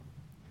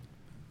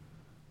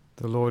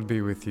The Lord be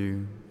with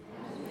you.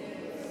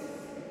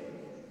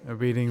 A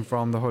reading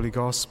from the Holy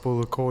Gospel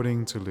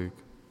according to Luke.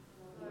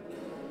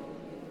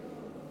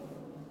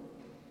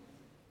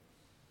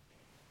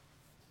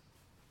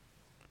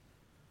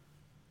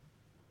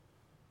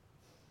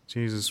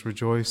 Jesus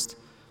rejoiced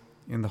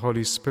in the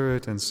Holy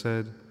Spirit and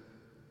said,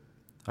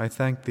 I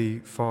thank thee,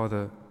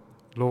 Father,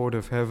 Lord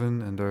of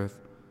heaven and earth,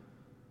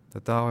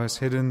 that thou hast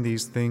hidden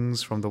these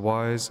things from the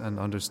wise and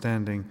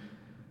understanding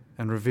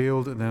and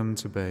revealed them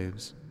to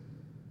babes.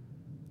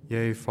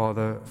 Yea,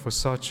 Father, for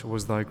such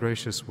was thy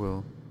gracious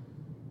will.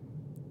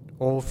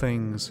 All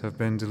things have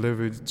been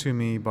delivered to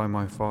me by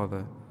my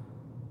Father,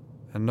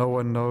 and no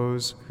one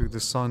knows who the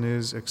Son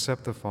is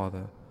except the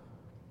Father,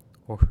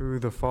 or who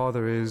the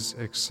Father is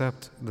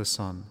except the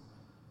Son,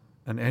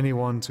 and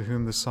anyone to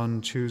whom the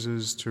Son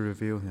chooses to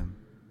reveal him.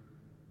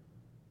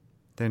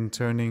 Then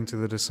turning to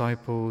the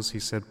disciples, he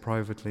said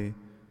privately,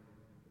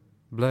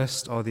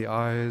 Blessed are the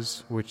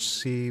eyes which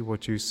see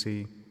what you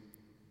see.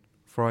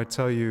 For I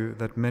tell you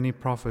that many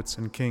prophets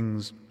and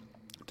kings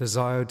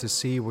desired to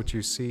see what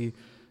you see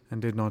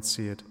and did not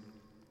see it,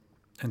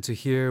 and to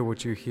hear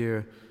what you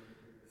hear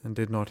and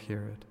did not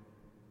hear it.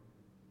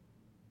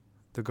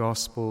 The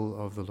Gospel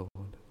of the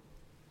Lord.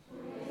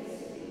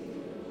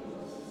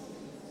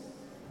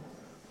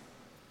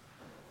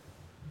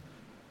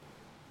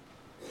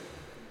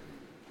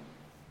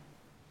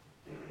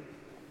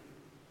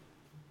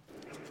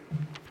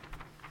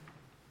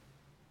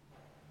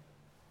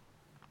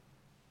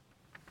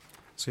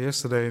 So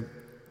yesterday,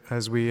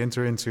 as we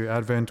enter into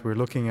Advent, we're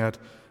looking at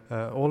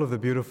all of the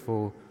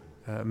beautiful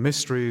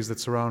mysteries that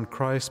surround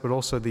Christ, but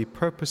also the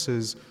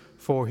purposes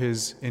for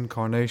his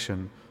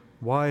incarnation.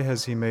 Why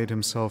has he made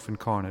himself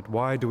incarnate?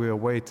 Why do we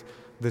await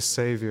this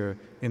Savior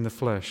in the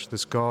flesh,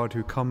 this God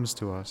who comes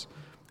to us?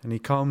 And he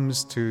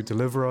comes to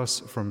deliver us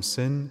from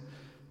sin,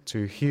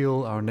 to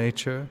heal our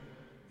nature,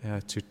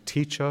 to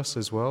teach us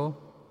as well,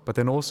 but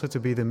then also to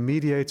be the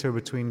mediator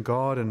between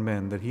God and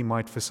men, that he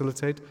might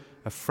facilitate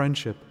a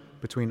friendship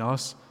between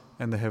us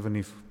and the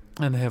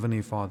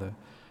Heavenly Father.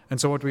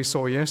 And so what we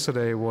saw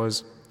yesterday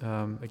was,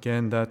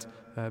 again, that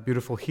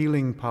beautiful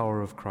healing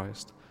power of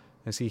Christ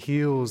as he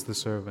heals the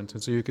servant.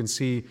 And so you can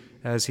see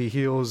as he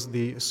heals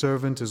the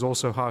servant is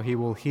also how he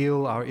will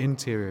heal our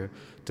interior,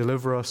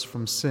 deliver us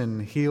from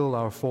sin, heal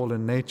our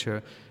fallen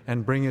nature,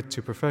 and bring it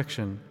to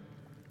perfection.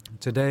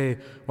 Today,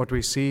 what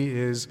we see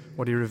is,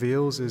 what he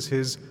reveals is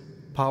his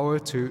power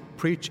to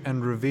preach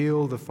and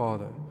reveal the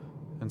Father.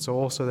 And so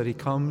also that he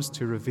comes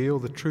to reveal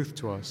the truth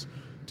to us,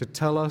 to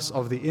tell us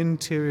of the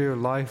interior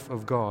life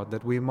of God,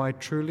 that we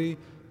might truly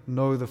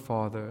know the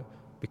Father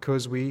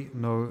because we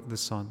know the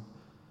Son.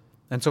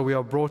 And so we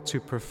are brought to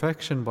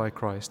perfection by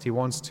Christ. He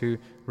wants to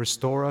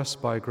restore us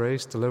by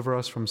grace, deliver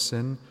us from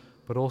sin,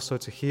 but also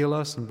to heal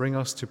us and bring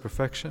us to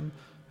perfection,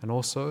 and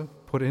also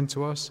put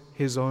into us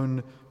his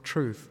own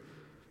truth.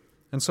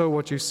 And so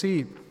what you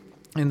see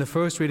in the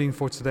first reading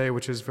for today,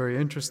 which is very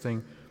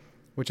interesting,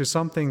 which is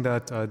something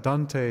that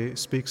Dante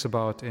speaks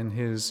about in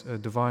his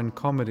Divine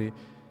Comedy.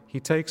 He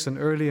takes an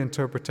early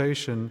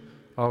interpretation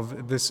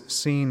of this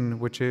scene,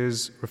 which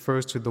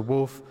refers to the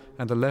wolf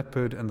and the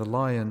leopard and the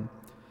lion.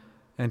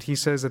 And he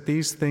says that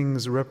these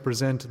things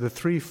represent the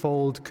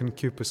threefold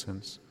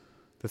concupiscence.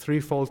 The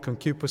threefold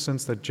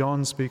concupiscence that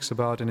John speaks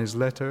about in his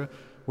letter,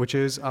 which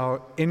is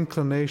our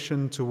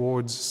inclination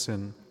towards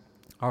sin.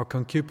 Our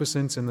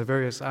concupiscence in the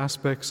various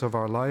aspects of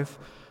our life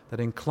that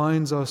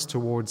inclines us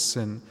towards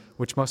sin,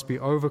 which must be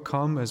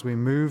overcome as we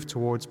move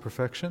towards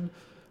perfection,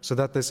 so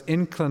that this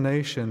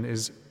inclination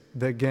is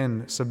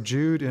again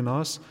subdued in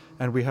us,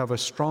 and we have a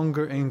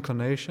stronger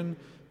inclination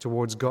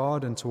towards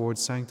God and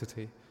towards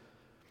sanctity.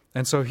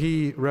 And so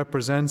he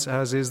represents,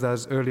 as is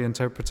that early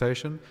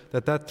interpretation,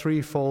 that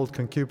threefold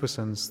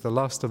concupiscence, the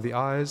lust of the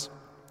eyes,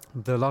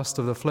 the lust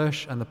of the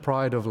flesh, and the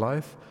pride of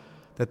life,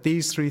 that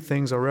these three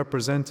things are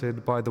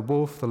represented by the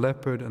wolf, the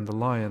leopard, and the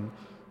lion.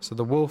 So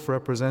the wolf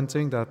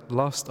representing that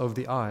lust of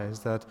the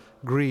eyes, that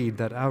greed,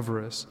 that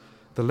avarice.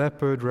 The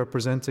leopard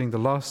representing the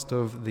lust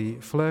of the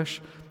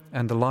flesh,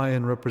 and the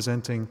lion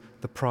representing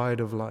the pride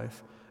of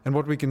life. And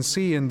what we can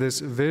see in this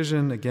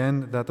vision,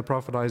 again, that the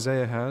prophet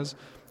Isaiah has,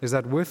 is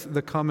that with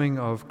the coming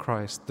of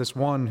Christ, this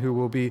one who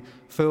will be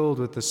filled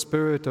with the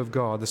Spirit of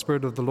God, the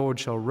Spirit of the Lord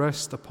shall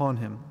rest upon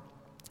him.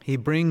 He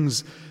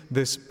brings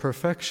this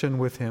perfection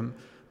with him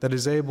that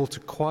is able to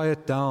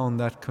quiet down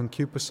that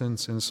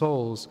concupiscence in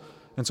souls.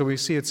 And so we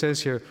see it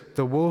says here,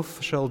 the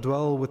wolf shall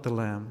dwell with the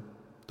lamb.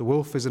 The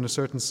wolf is in a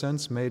certain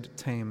sense made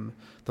tame.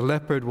 The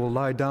leopard will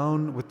lie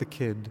down with the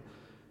kid.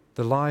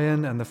 The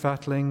lion and the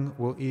fatling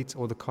will eat,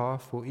 or the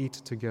calf will eat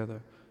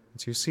together. And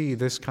so you see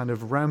this kind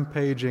of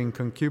rampaging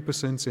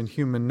concupiscence in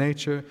human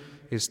nature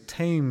is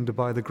tamed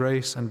by the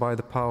grace and by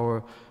the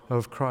power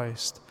of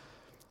Christ.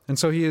 And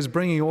so he is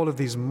bringing all of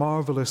these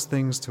marvelous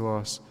things to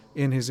us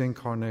in his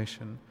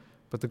incarnation.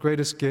 But the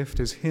greatest gift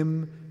is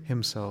him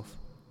himself,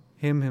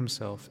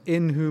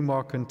 in whom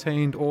are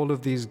contained all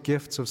of these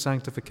gifts of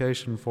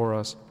sanctification for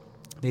us,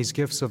 these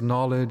gifts of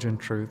knowledge and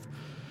truth.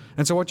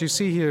 And so what you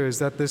see here is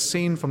that this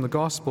scene from the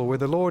gospel where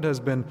the Lord has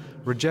been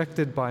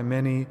rejected by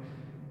many,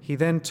 he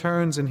then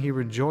turns and he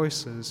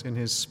rejoices in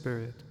his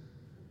Spirit,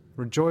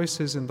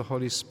 rejoices in the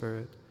Holy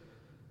Spirit.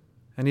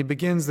 And he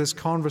begins this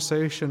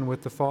conversation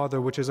with the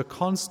Father, which is a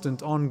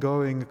constant,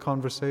 ongoing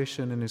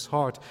conversation in his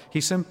heart.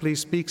 He simply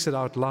speaks it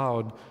out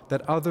loud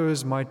that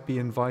others might be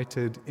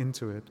invited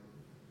into it.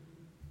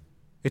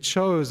 It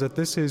shows that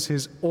this is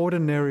his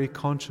ordinary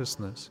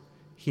consciousness.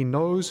 He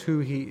knows who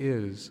he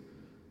is.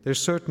 There's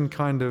certain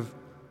kind of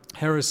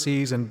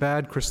heresies and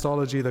bad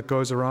Christology that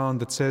goes around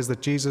that says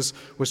that Jesus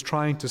was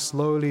trying to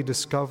slowly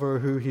discover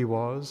who he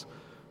was.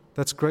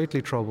 That's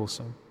greatly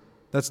troublesome.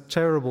 That's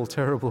terrible,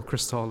 terrible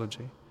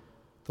Christology.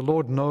 The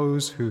Lord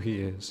knows who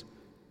he is.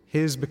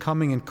 His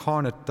becoming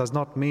incarnate does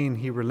not mean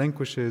he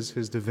relinquishes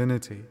his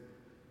divinity.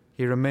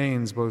 He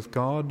remains both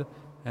God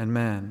and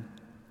man.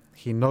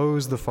 He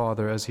knows the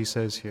Father, as he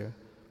says here,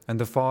 and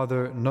the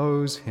Father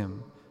knows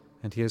him,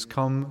 and he has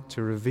come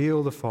to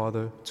reveal the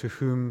Father to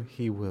whom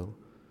he will.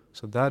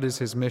 So that is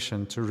his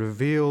mission, to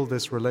reveal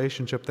this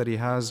relationship that he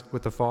has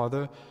with the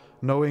Father,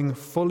 knowing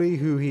fully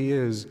who he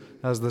is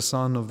as the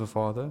Son of the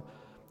Father.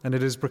 And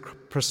it is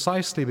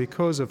precisely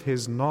because of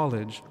his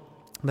knowledge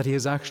that he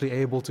is actually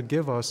able to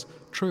give us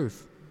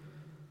truth.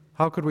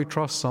 How could we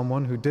trust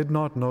someone who did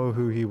not know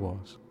who he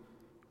was?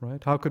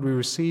 Right? How could we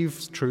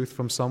receive truth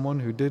from someone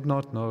who did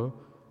not know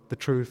the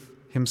truth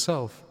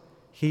himself?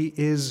 He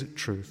is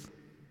truth.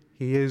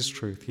 He is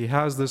truth. He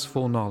has this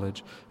full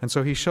knowledge. And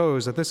so he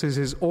shows that this is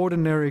his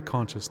ordinary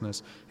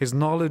consciousness, his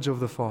knowledge of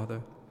the Father.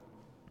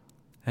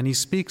 And he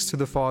speaks to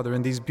the Father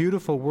in these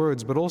beautiful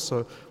words, but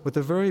also with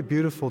a very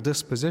beautiful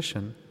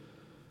disposition.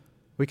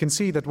 We can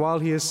see that while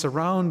he is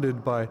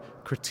surrounded by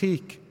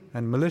critique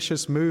and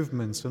malicious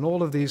movements and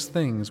all of these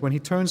things, when he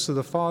turns to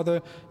the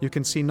Father, you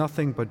can see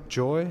nothing but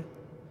joy,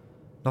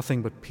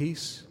 nothing but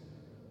peace,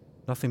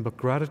 nothing but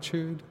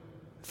gratitude,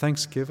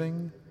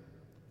 thanksgiving.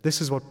 This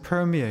is what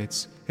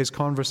permeates his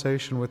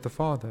conversation with the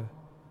Father.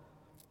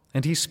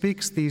 And he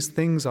speaks these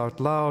things out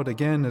loud,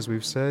 again, as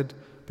we've said,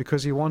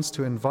 because he wants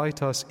to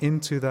invite us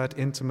into that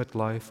intimate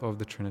life of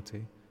the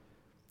Trinity,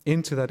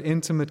 into that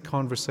intimate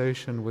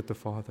conversation with the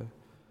Father.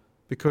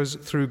 Because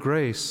through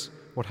grace,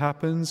 what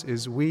happens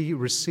is we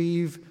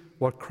receive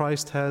what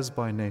Christ has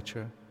by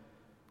nature.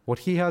 What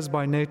he has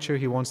by nature,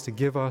 he wants to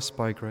give us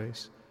by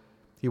grace.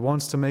 He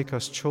wants to make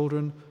us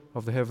children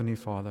of the Heavenly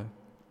Father,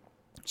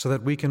 so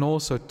that we can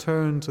also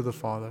turn to the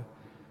Father,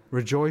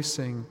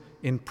 rejoicing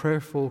in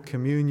prayerful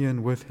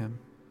communion with him.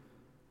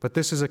 But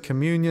this is a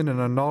communion and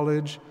a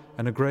knowledge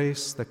and a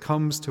grace that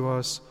comes to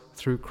us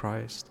through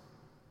Christ.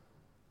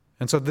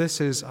 And so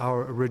this is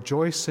our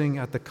rejoicing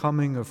at the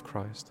coming of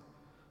Christ,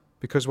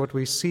 because what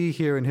we see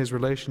here in his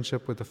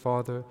relationship with the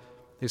Father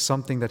is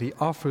something that he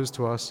offers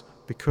to us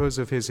because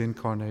of his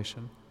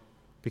incarnation,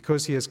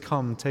 because he has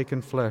come,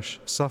 taken flesh,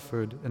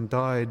 suffered, and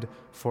died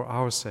for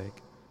our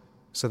sake,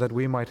 so that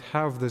we might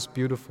have this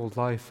beautiful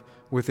life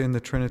within the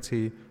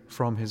Trinity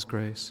from his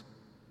grace.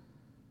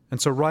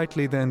 And so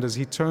rightly then does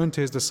he turn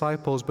to his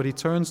disciples, but he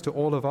turns to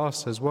all of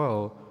us as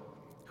well,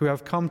 who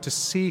have come to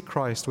see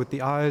Christ with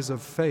the eyes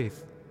of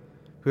faith,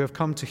 who have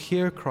come to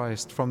hear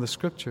Christ from the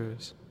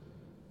Scriptures.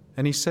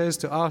 And he says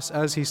to us,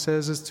 as he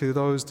says to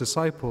those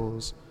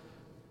disciples,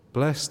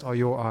 "Blessed are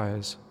your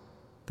eyes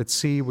that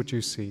see what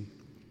you see,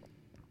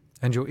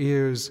 and your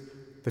ears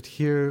that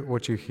hear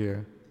what you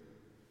hear.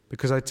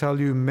 Because I tell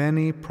you,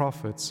 many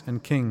prophets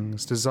and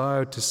kings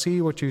desired to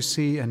see what you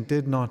see and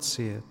did not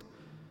see it,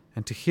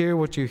 and to hear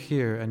what you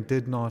hear and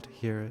did not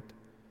hear it."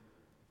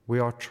 We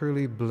are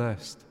truly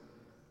blessed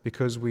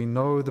because we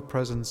know the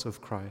presence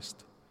of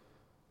Christ.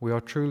 We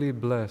are truly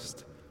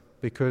blessed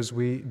because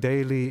we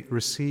daily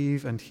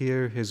receive and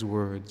hear his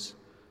words.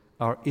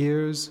 Our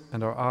ears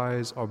and our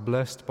eyes are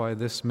blessed by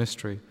this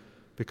mystery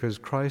because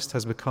Christ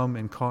has become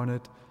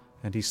incarnate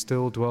and he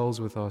still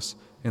dwells with us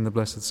in the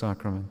Blessed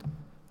Sacrament.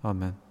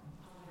 Amen.